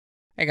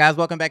Hey guys,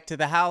 welcome back to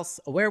the house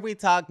where we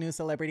talk new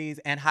celebrities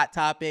and hot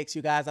topics.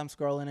 You guys, I'm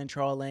scrolling and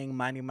trolling,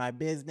 minding my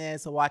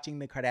business, watching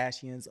the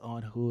Kardashians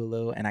on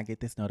Hulu, and I get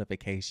this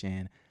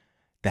notification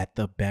that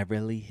the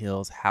Beverly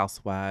Hills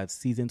Housewives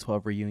season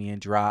 12 reunion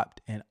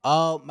dropped. And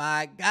oh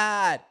my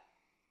God,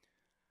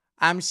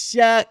 I'm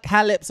shook.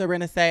 How lips are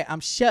Rinna say? I'm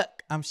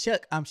shook. I'm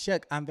shook. I'm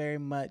shook. I'm very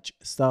much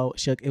so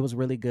shook. It was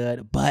really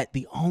good. But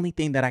the only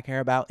thing that I care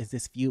about is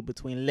this feud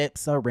between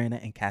Lipsa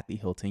Rinna and Kathy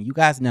Hilton. You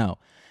guys know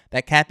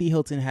that Kathy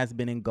Hilton has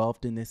been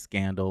engulfed in this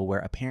scandal where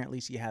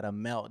apparently she had a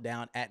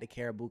meltdown at the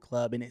Caribou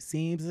Club. And it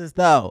seems as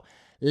though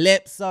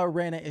Lipsa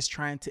Rinna is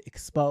trying to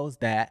expose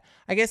that.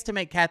 I guess to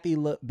make Kathy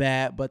look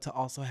bad, but to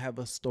also have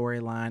a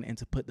storyline and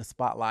to put the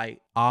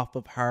spotlight off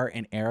of her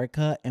and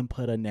Erica and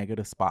put a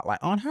negative spotlight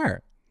on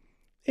her.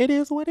 It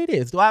is what it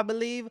is. Do I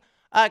believe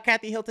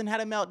Kathy Hilton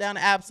had a meltdown?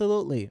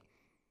 Absolutely.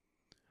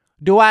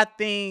 Do I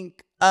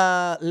think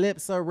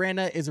Lipsa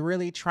Rinna is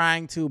really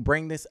trying to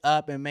bring this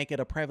up and make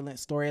it a prevalent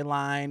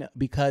storyline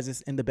because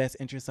it's in the best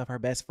interest of her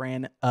best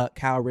friend,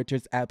 Kyle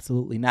Richards?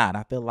 Absolutely not.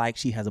 I feel like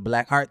she has a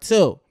black heart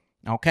too.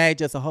 Okay,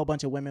 just a whole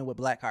bunch of women with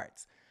black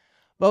hearts.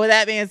 But with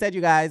that being said,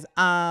 you guys,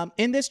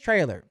 in this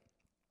trailer,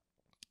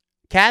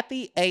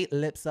 Kathy ate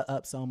Lipsa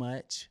up so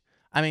much.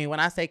 I mean, when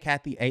I say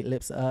Kathy ate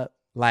Lipsa up,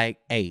 like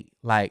ate,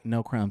 like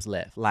no crumbs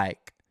left.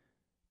 Like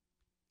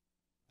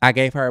I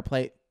gave her a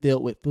plate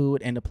filled with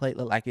food and the plate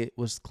looked like it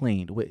was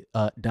cleaned with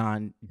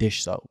Dawn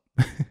dish soap.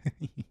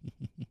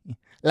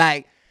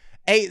 Like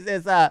ate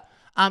this up.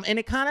 And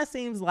it kind of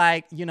seems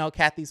like, you know,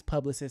 Kathy's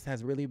publicist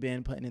has really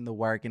been putting in the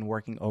work and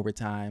working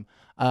overtime.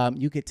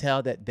 You could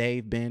tell that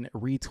they've been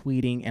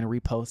retweeting and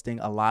reposting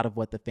a lot of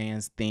what the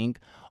fans think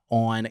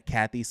on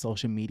Kathy's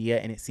social media.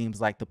 And it seems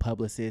like the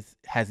publicist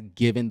has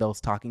given those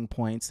talking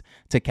points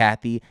to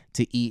Kathy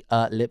to eat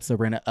Lipsa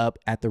Rinna up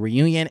at the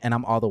reunion. And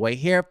I'm all the way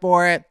here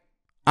for it.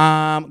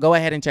 Go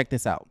ahead and check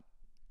this out.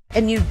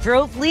 And you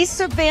drove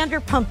Lisa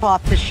Vanderpump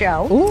off the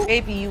show. Ooh.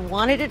 Maybe you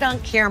wanted it on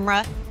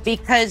camera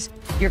because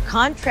your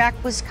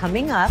contract was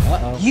coming up.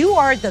 Uh-oh. You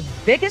are the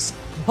biggest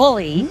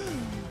bully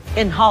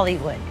in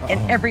Hollywood, and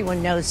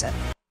everyone knows it.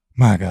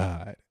 My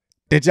God.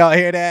 Did y'all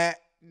hear that?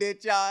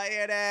 Did y'all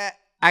hear that?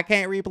 I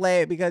can't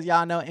replay it because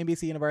y'all know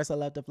NBC Universal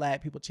love to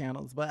flag people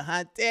channels. But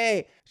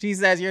hunty, she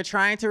says, you're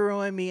trying to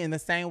ruin me in the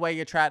same way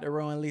you tried to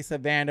ruin Lisa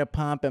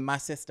Vanderpump and my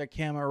sister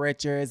Kim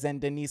Richards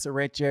and Denise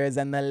Richards,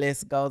 and the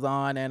list goes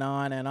on and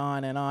on and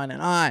on and on and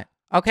on.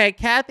 Okay,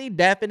 Kathy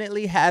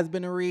definitely has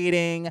been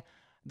reading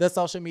the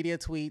social media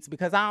tweets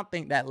because I don't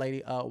think that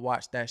lady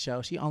watched that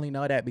show. She only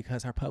know that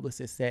because her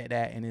publicist said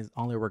that and is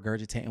only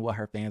regurgitating what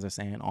her fans are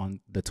saying on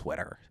the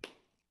Twitter.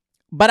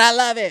 But I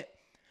love it.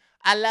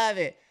 I love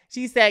it.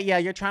 She said, yeah,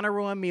 you're trying to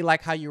ruin me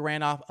like how you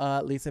ran off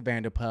Lisa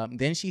Vanderpump.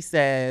 Then she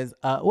says,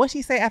 what'd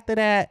she say after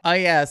that? Oh,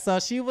 yeah. So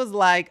she was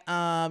like,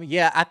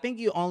 yeah, I think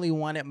you only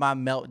wanted my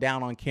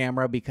meltdown on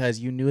camera because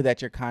you knew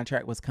that your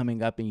contract was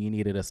coming up and you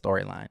needed a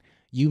storyline.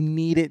 You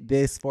needed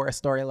this for a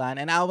storyline.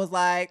 And I was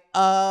like,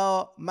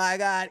 oh, my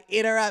God,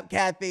 eat her up,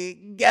 Kathy.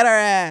 Get her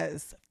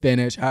ass.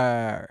 Finish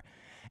her.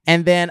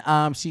 And then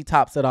she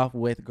tops it off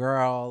with,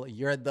 girl,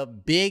 you're the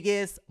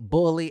biggest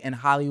bully in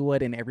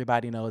Hollywood and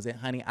everybody knows it.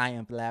 Honey, I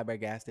am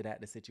flabbergasted at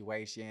the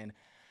situation.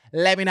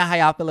 Let me know how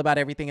y'all feel about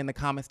everything in the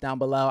comments down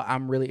below.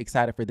 I'm really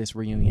excited for this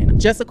reunion.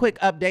 Just a quick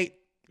update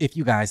if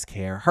you guys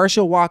care.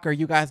 Herschel Walker,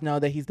 you guys know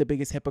that he's the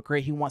biggest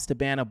hypocrite. He wants to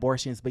ban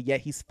abortions, but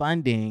yet he's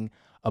funding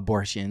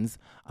abortions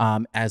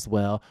as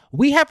well.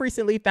 We have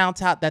recently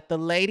found out that the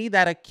lady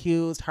that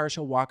accused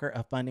Herschel Walker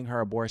of funding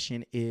her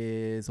abortion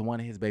is one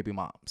of his baby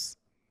moms.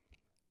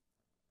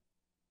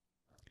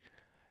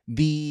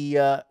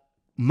 The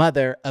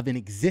mother of an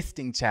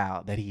existing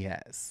child that he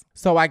has.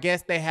 So I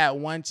guess they had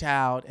one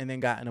child and then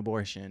got an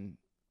abortion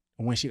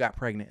when she got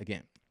pregnant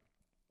again.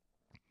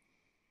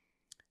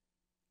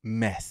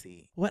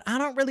 Messy. What I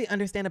don't really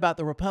understand about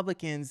the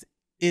Republicans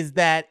is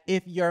that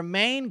if your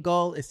main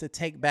goal is to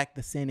take back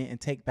the Senate and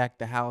take back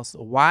the House,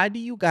 why do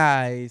you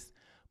guys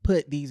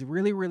put these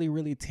really, really,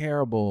 really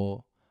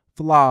terrible,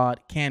 flawed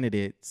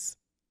candidates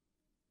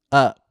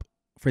up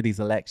for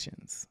these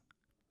elections?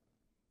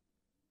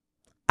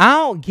 I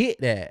don't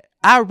get that.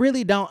 I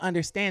really don't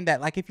understand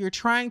that. Like, if you're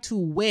trying to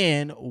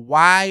win,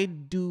 why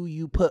do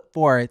you put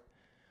forth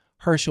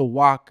Herschel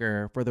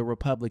Walker for the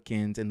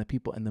Republicans and the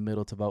people in the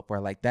middle to vote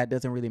for? Like, that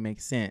doesn't really make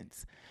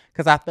sense.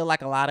 Because I feel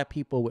like a lot of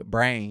people with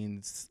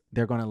brains,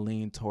 they're going to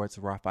lean towards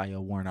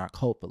Raphael Warnock,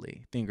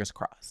 hopefully. Fingers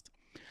crossed.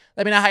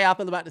 Let me know how y'all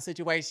feel about the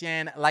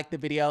situation. Like the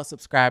video,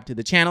 subscribe to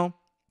the channel,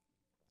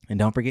 and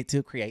don't forget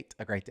to create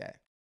a great day.